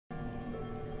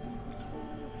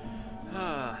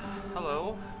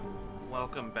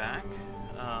welcome back.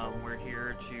 We're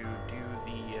here to do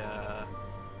the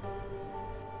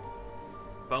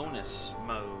bonus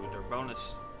mode, or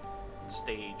bonus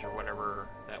stage, or whatever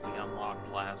that we unlocked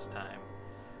last time.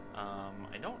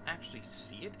 I don't actually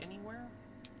see it anywhere.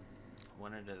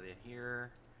 Went into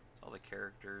here, all the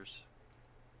characters,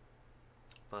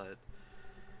 but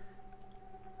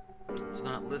it's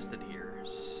not listed here,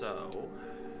 so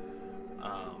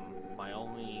my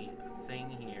only thing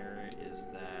here is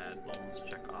that, well, let's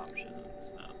check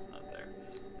options. No, it's not there.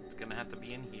 It's gonna have to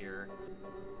be in here.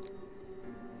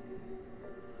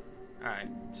 Alright,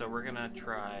 so we're gonna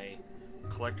try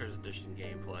Collector's Edition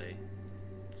gameplay.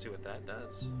 See what that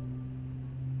does.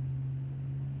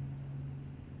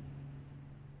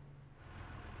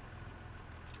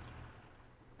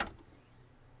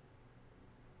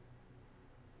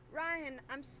 Ryan,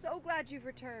 I'm so glad you've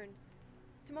returned.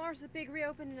 Tomorrow's the big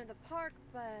reopening of the park,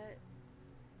 but...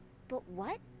 But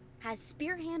what? Has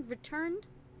Spearhand returned?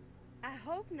 I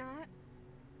hope not.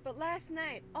 But last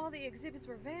night, all the exhibits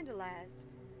were vandalized.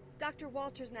 Dr.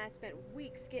 Walters and I spent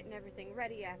weeks getting everything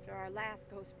ready after our last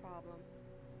ghost problem.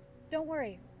 Don't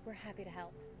worry, we're happy to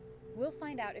help. We'll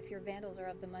find out if your vandals are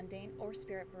of the mundane or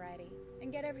spirit variety,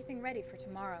 and get everything ready for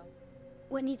tomorrow.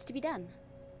 What needs to be done?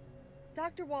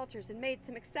 Dr. Walters had made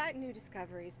some exciting new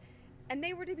discoveries, and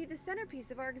they were to be the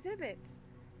centerpiece of our exhibits.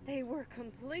 They were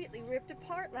completely ripped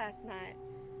apart last night.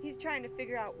 He's trying to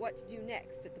figure out what to do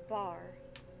next at the bar.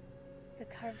 The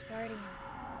Carved Guardians.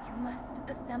 You must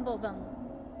assemble them.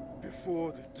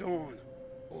 Before the dawn,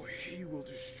 or he will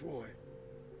destroy.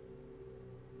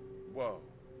 Whoa.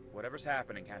 Whatever's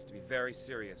happening has to be very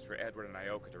serious for Edward and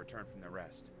Ioka to return from their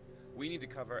rest. We need to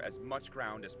cover as much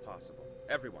ground as possible.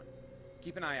 Everyone,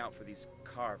 keep an eye out for these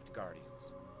Carved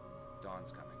Guardians.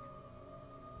 Dawn's coming.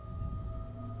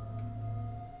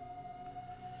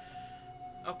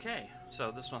 Okay,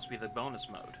 so this must be the bonus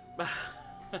mode.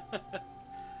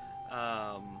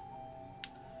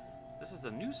 This is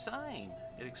a new sign.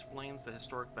 It explains the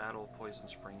historic battle of Poison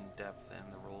Spring in depth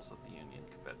and the roles of the Union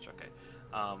Confederacy. Okay.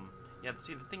 Yeah,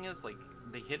 see, the thing is, like,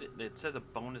 they hit it, it said a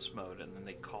bonus mode, and then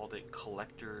they called it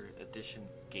Collector Edition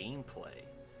Gameplay.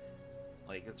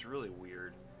 Like, it's really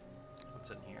weird. What's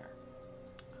in here?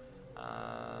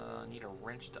 I need a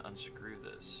wrench to unscrew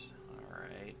this.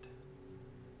 Alright.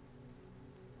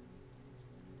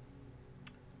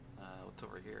 What's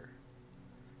over here?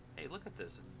 Hey, look at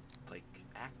this. It's, like,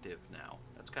 active now.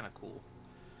 That's kind of cool.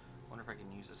 Wonder if I can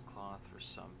use this cloth for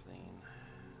something.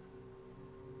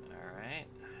 Alright.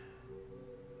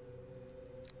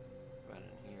 Right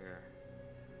in here.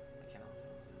 I can't...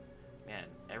 Man,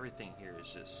 everything here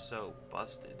is just so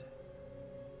busted.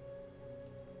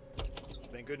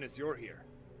 Thank goodness you're here.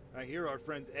 I hear our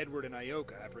friends Edward and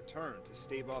Ioka have returned to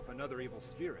stave off another evil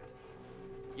spirit.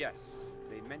 Yes,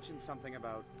 they mentioned something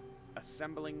about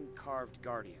assembling Carved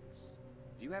Guardians.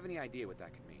 Do you have any idea what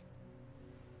that could mean?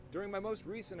 During my most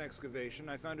recent excavation,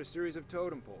 I found a series of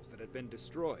totem poles that had been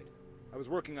destroyed. I was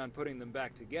working on putting them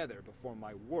back together before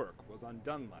my work was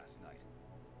undone last night.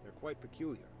 They're quite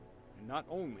peculiar, and not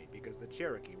only because the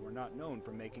Cherokee were not known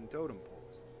for making totem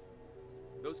poles.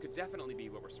 Those could definitely be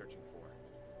what we're searching for.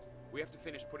 We have to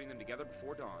finish putting them together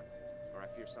before dawn, or I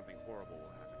fear something horrible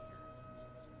will happen here.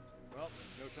 Well,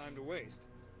 there's no time to waste.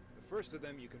 The first of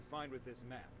them you can find with this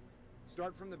map.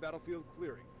 Start from the battlefield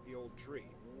clearing with the old tree.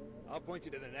 I'll point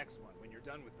you to the next one when you're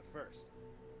done with the first.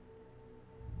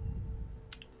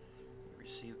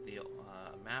 Received the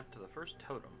map to the first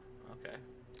totem. Okay.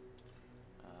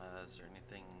 Is there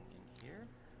anything in here?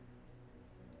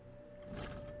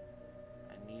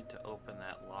 I need to open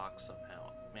that lock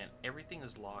somehow. Man, everything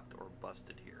is locked or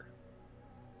busted here.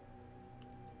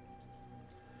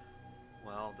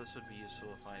 Well, this would be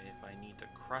useful if I need to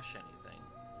crush anything.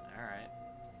 Alright.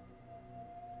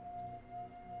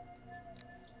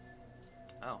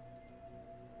 Oh.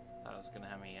 Thought it was gonna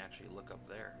have me actually look up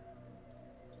there.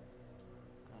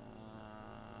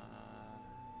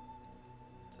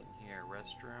 What's in here?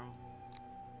 Restroom.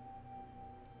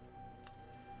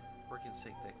 Working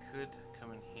sink that could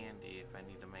come in handy if I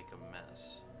need to make a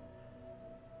mess.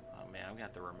 Oh man, I'm gonna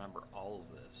have to remember all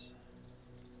of this.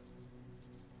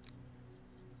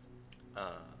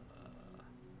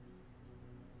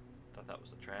 Thought that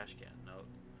was a trash can. Nope.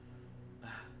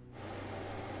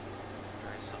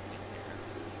 Try something here.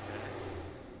 Okay.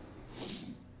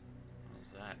 What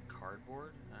was that?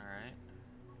 Cardboard? Alright.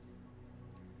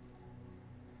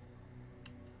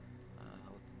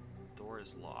 The door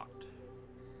is locked.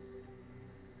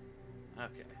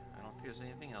 Okay, I don't think there's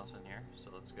anything else in here, so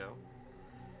let's go.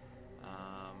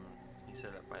 He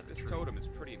set up by the This tree. totem is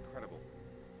pretty incredible,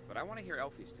 but I want to hear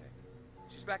Eilfie's take.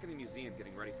 She's back in the museum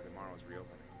getting ready for tomorrow's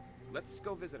reopening. Let's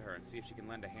go visit her and see if she can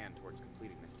lend a hand towards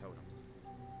completing this totem.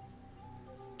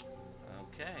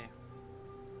 Okay.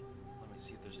 Let me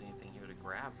see if there's anything here to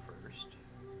grab first.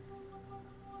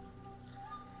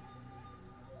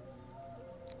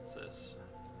 What's this?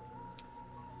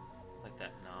 Like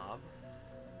that knob.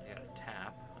 You gotta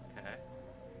tap. Okay.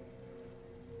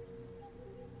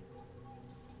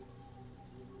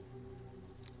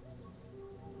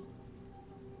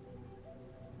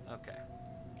 Okay.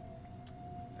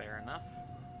 Fair enough.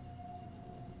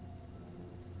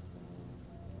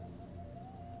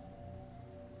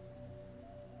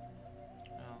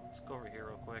 Well, let's go over here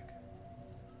real quick.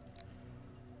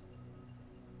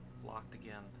 Locked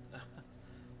again.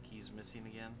 Keys missing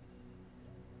again.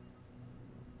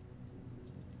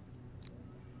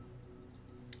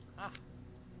 Ah.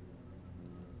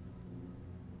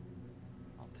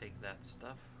 I'll take that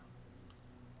stuff.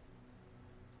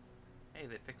 Hey,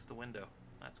 they fixed the window.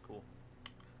 That's cool.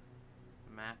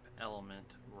 Map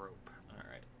element rope.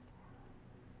 Alright.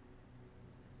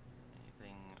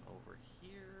 Anything over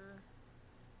here?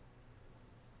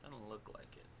 Doesn't look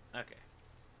like it. Okay.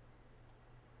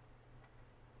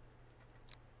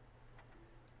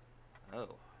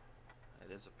 Oh.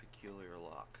 That is a peculiar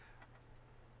lock.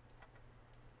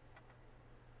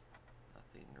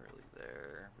 Nothing really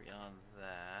there. Beyond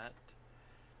that...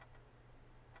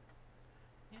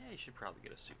 Yeah, you should probably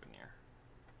get a souvenir.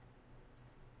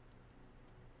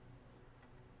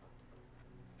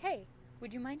 Hey,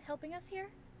 would you mind helping us here?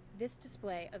 This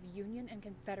display of Union and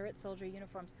Confederate soldier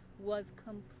uniforms was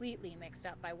completely mixed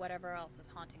up by whatever else is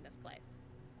haunting this place.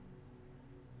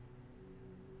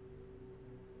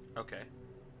 Okay.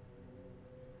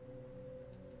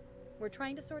 We're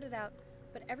trying to sort it out,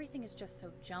 but everything is just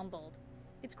so jumbled.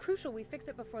 It's crucial we fix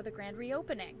it before the grand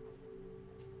reopening.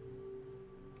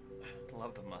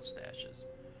 Love the mustaches.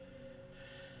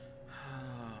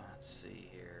 Let's see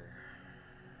here.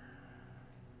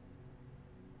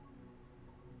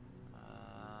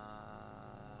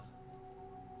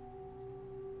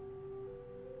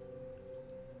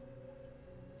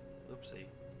 Oopsie.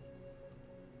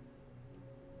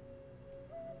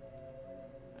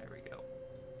 There we go.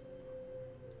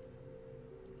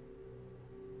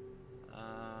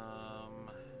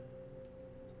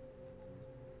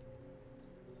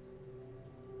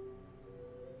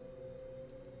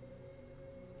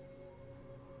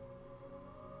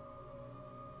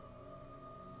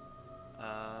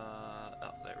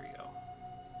 Oh, there we go.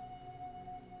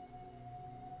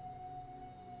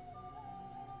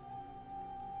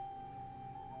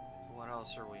 What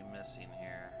else are we missing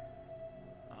here?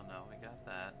 Oh no, we got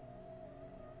that.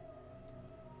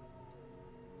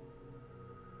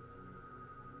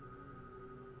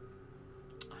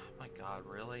 Oh my god,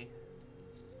 really?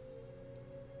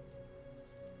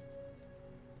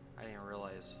 I didn't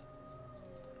realize.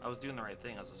 I was doing the right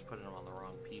thing, I was just putting them on the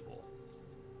wrong people.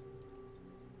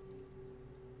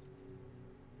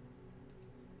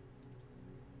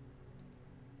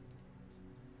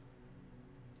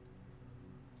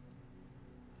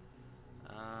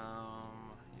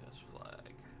 US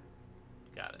flag.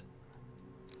 Got it.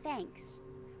 Thanks.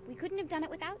 We couldn't have done it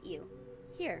without you.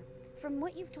 Here, from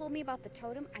what you've told me about the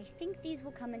totem, I think these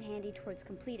will come in handy towards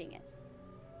completing it.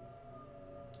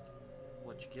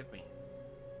 What'd you give me?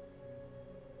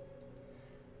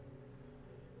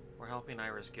 We're helping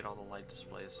Iris get all the light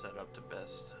displays set up to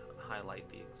best highlight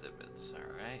the exhibits,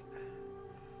 alright?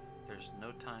 There's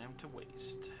no time to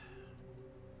waste.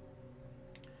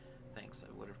 Thanks,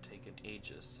 I would have taken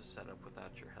ages to set up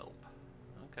without your help.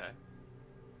 Okay.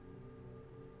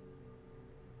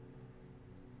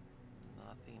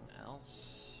 Nothing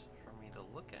else for me to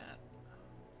look at.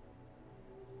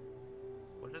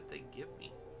 What did they give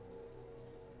me?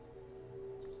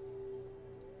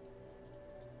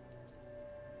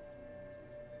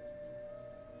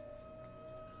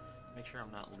 Make sure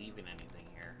I'm not leaving anything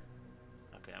here.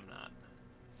 Okay, I'm not.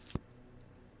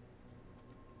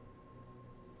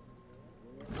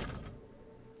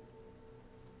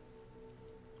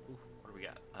 Ooh, what do we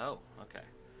got? Oh, okay.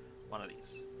 One of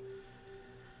these.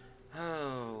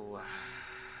 Oh.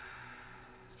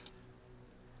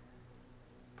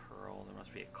 Pearl, there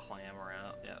must be a clam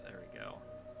around. Yeah, there we go.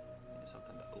 Need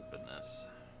something to open this.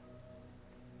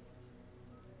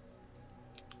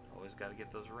 Always got to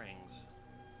get those rings.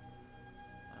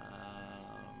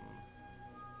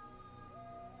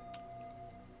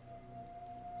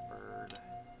 Bird.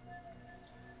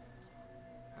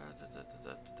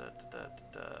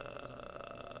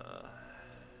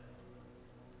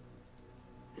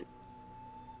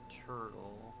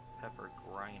 Turtle. Pepper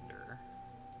grinder.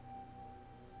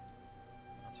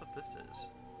 That's what what this is.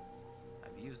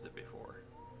 I've used it before,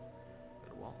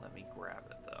 but it won't let me grab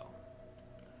it though.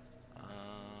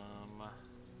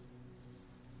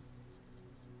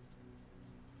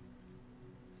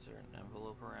 Is there an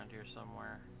envelope around here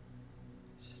somewhere?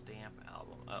 Stamp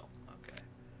album. Oh, okay.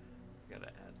 Gotta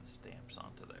add the stamps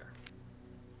onto there.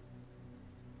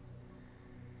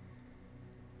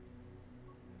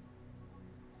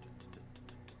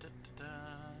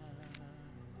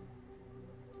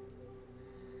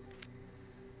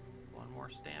 One more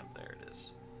stamp. There it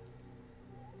is.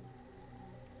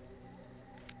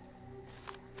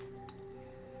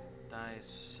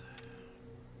 Dice.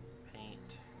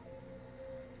 Paint.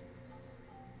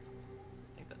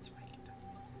 I think that's paint.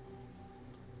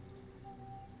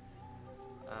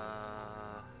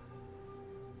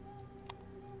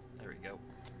 There we go.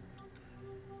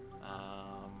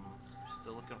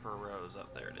 Still looking for a rose.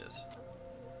 Up there it is.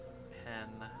 Pen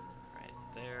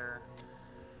right there.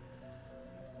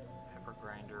 Pepper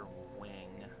grinder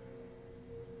wing.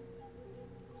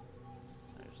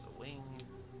 There's the wing.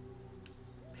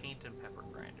 Paint and pepper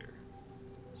grinder.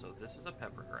 So this is a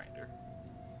pepper grinder.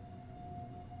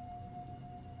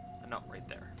 No, right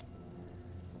there.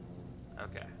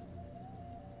 Okay.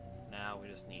 Now we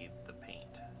just need the paint.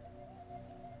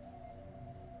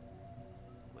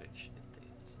 Which,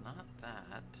 it's not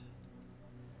that.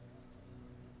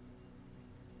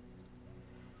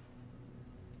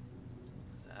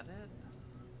 Is that it?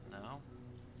 No.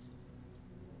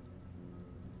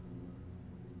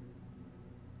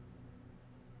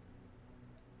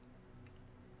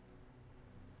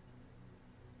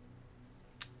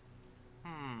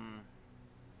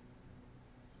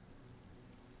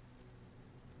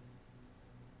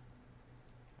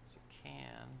 There's a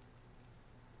can.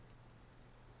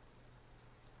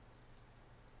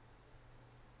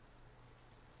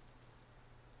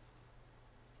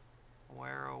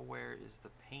 Where is the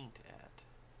paint at?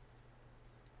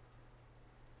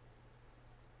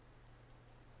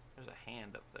 There's a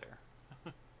hand up there.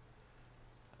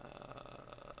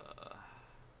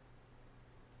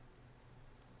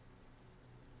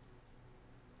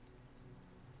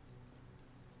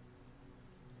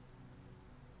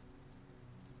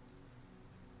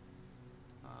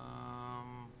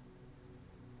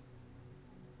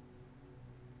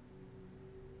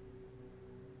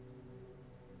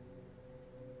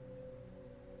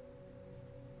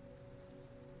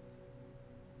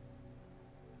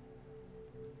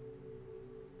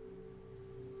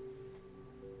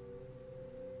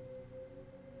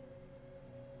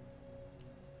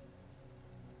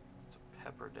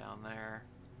 Pepper down there.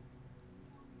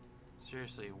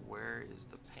 Seriously, where is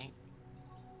the paint?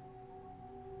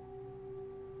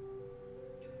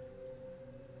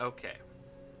 Okay.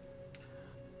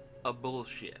 A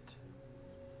bullshit.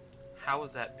 How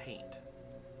is that paint?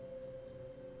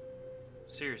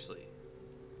 Seriously.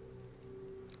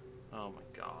 Oh my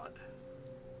god.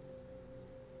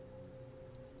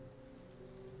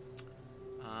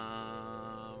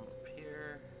 Up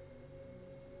here.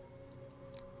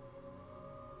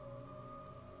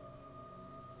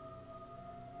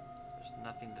 There's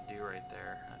nothing to do right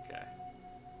there. Okay.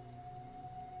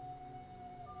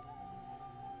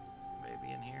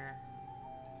 Maybe in here.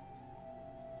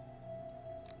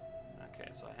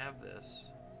 Okay, so I have this.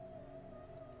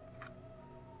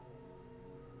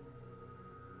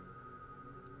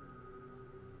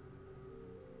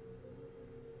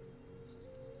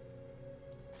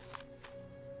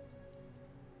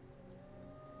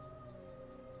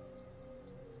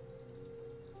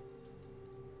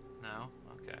 No?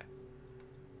 Okay.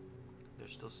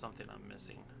 There's still something I'm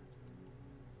missing.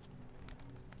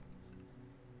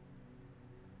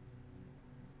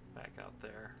 Back out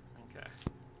there. Okay.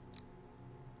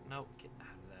 Nope, get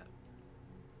out of that.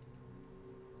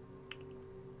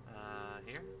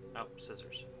 Here? Oh,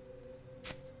 scissors.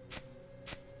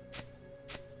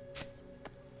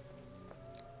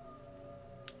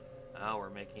 Oh, we're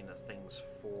making the things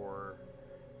for...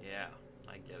 Yeah,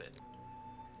 I get it.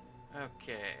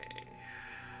 Okay.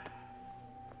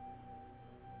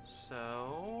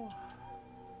 So...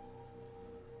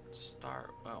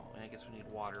 start... Oh, I guess we need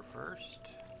water first.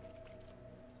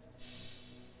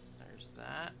 There's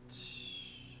that.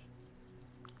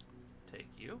 Take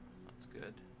you. That's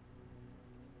good.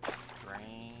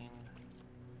 Drain.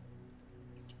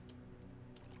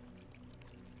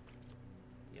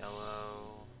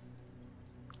 Yellow.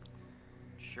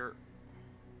 Sure.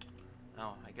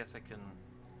 Oh, I guess I can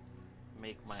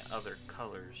make my other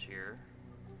colors here.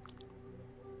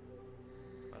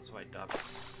 That's why I dubbed it.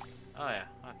 Oh yeah,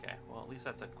 okay. Well, at least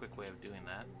that's a quick way of doing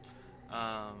that.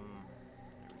 There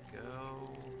we go.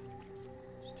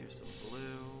 Let's do some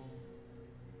blue.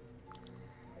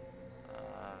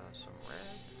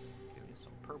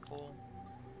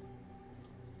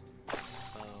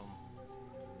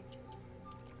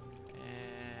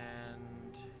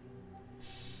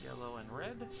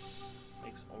 red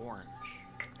makes orange.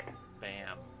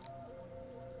 Bam.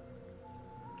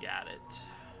 Got it.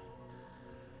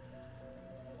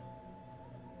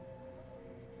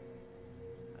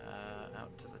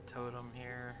 Out to the totem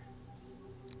here.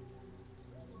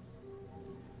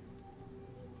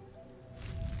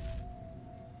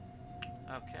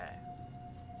 Okay.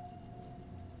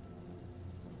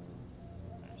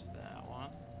 There's that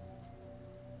one.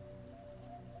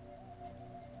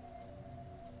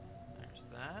 There's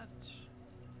that.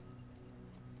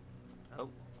 Oh.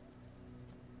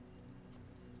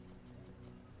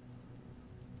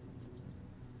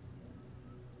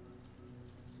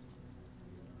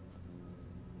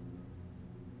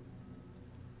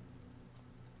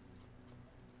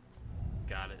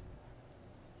 Got it.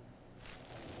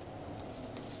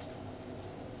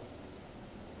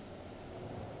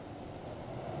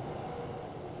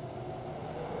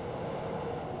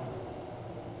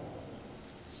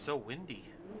 So windy.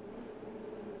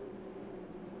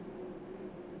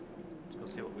 Let's go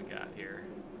see what we got here.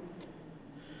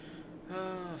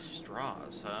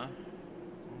 Straws, huh?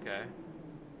 Okay.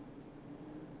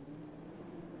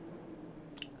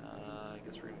 I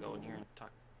guess we're gonna go in here and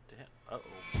talk to him.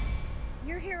 Uh-oh.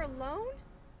 You're here alone?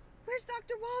 Where's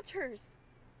Dr. Walters?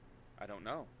 I don't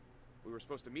know. We were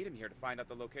supposed to meet him here to find out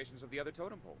the locations of the other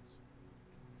totem poles.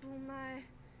 Oh my.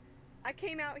 I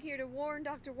came out here to warn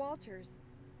Dr. Walters.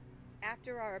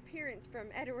 After our appearance from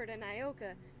Edward and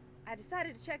Ioka, I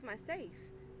decided to check my safe.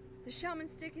 The shaman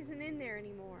stick isn't in there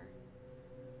anymore.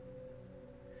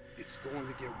 It's going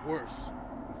to get worse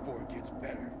before it gets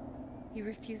better. He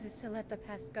refuses to let the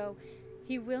past go.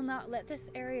 He will not let this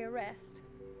area rest.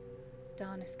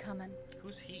 Dawn is coming.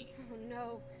 Who's he? Oh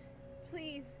no.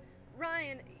 Please,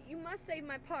 Ryan, you must save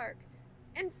my park.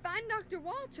 And find Dr.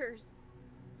 Walters.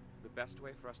 The best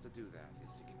way for us to do that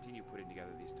is to continue putting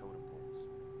together these totem poles.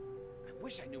 I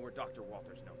wish I knew where Dr.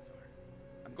 Walters' notes are.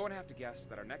 I'm going to have to guess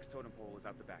that our next totem pole is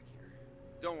out the back here.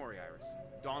 Don't worry, Iris.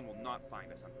 Dawn will not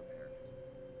find us unprepared.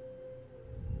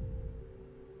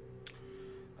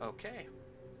 Okay.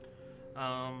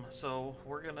 So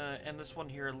we're gonna end this one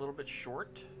here a little bit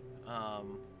short.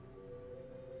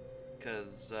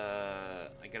 Because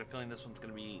I got a feeling this one's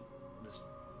gonna be, this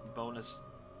bonus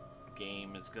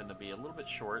game is gonna be a little bit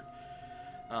short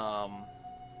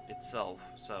itself.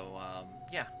 So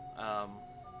yeah,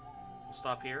 we'll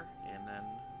stop here and then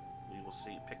we will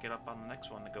pick it up on the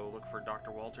next one to go look for Dr.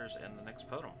 Walters and the next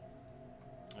totem.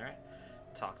 All right,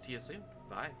 talk to you soon.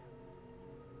 Bye.